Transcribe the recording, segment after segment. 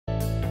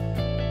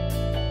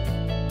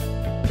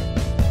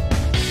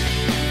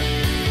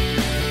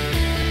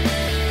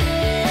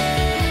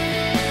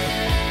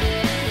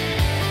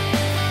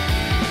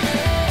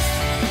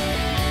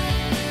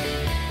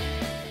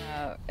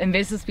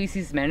invasive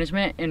species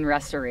management and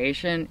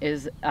restoration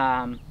is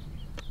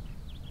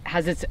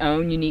has its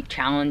own unique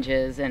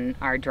challenges in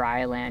our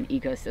dryland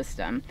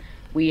ecosystem.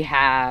 We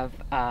have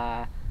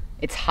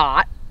it's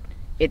hot,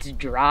 it's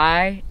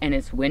dry, and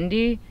it's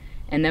windy.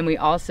 And then we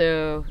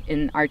also,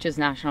 in Arches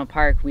National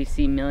Park, we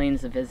see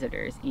millions of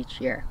visitors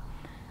each year.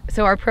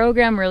 So our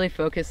program really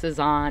focuses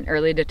on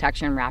early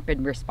detection,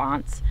 rapid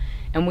response,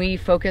 and we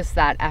focus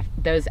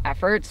those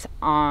efforts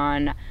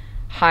on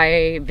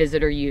high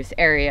visitor use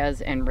areas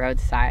and road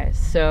size.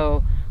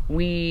 So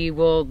we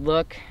will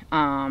look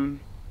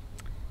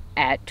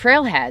at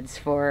trailheads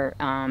for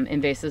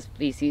invasive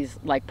species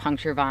like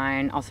puncture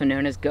vine, also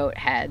known as goat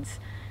heads.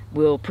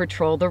 We'll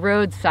patrol the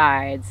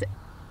roadsides.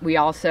 We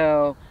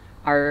also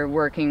are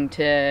working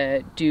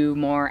to do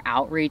more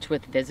outreach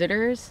with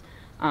visitors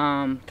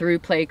through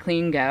Play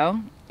Clean Go,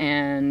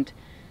 and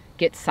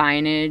get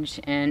signage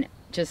and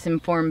just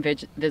inform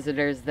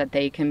visitors that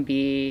they can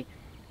be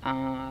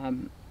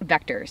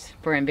vectors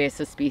for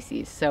invasive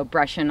species. So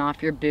brushing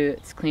off your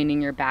boots,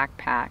 cleaning your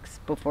backpacks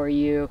before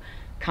you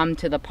come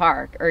to the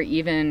park, or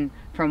even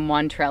from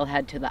one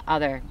trailhead to the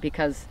other,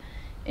 because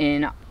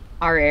in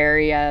our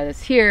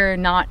areas here,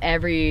 not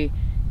every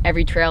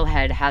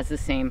trailhead has the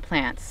same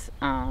plants.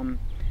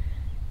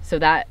 So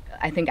that,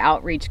 I think,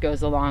 outreach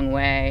goes a long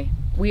way.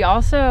 We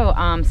also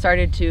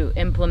started to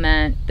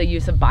implement the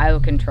use of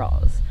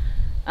biocontrols.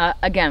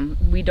 Again,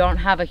 we don't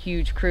have a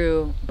huge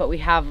crew, but we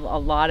have a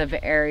lot of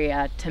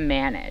area to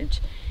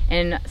manage.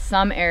 And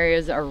some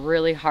areas are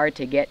really hard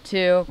to get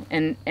to.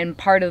 And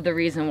part of the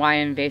reason why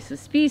invasive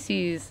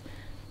species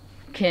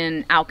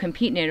can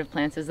outcompete native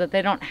plants is that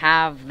they don't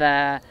have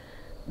the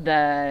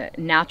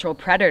natural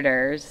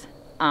predators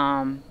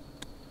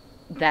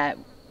that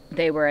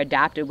they were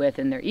adapted with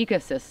in their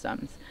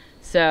ecosystems.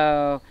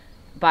 So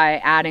by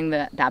adding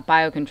that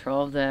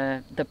biocontrol,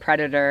 the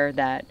predator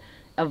that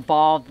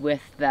evolved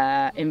with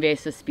the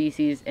invasive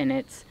species in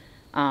its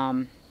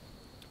home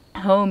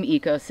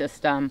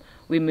ecosystem,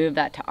 we move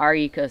that to our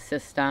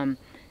ecosystem,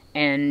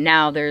 and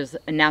now there's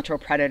a natural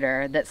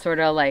predator that sort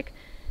of like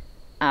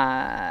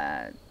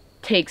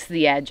takes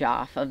the edge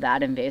off of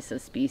that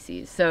invasive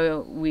species.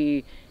 So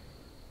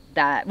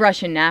that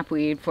Russian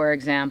knapweed, for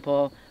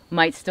example,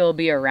 might still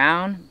be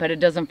around, but it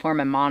doesn't form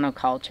a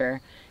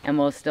monoculture, and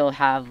we'll still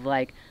have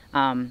like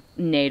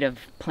native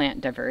plant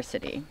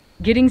diversity.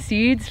 Getting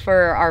seeds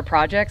for our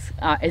projects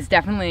is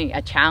definitely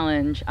a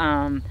challenge,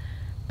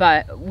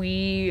 but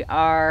we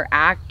are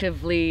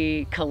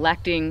actively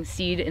collecting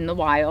seed in the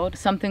wild.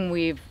 Something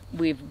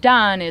we've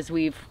done is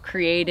we've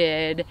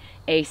created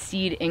a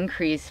seed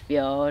increase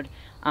field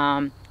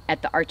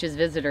at the Arches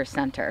Visitor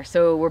Center.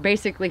 So we're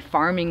basically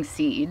farming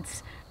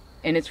seeds,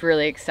 and it's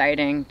really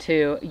exciting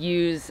to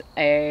use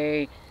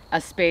a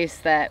space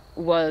that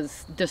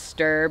was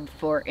disturbed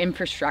for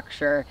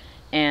infrastructure,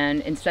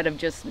 and instead of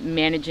just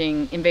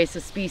managing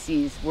invasive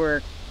species,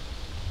 we're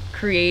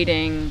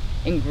creating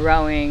and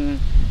growing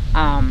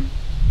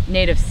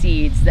native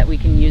seeds that we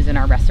can use in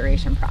our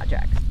restoration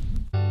projects.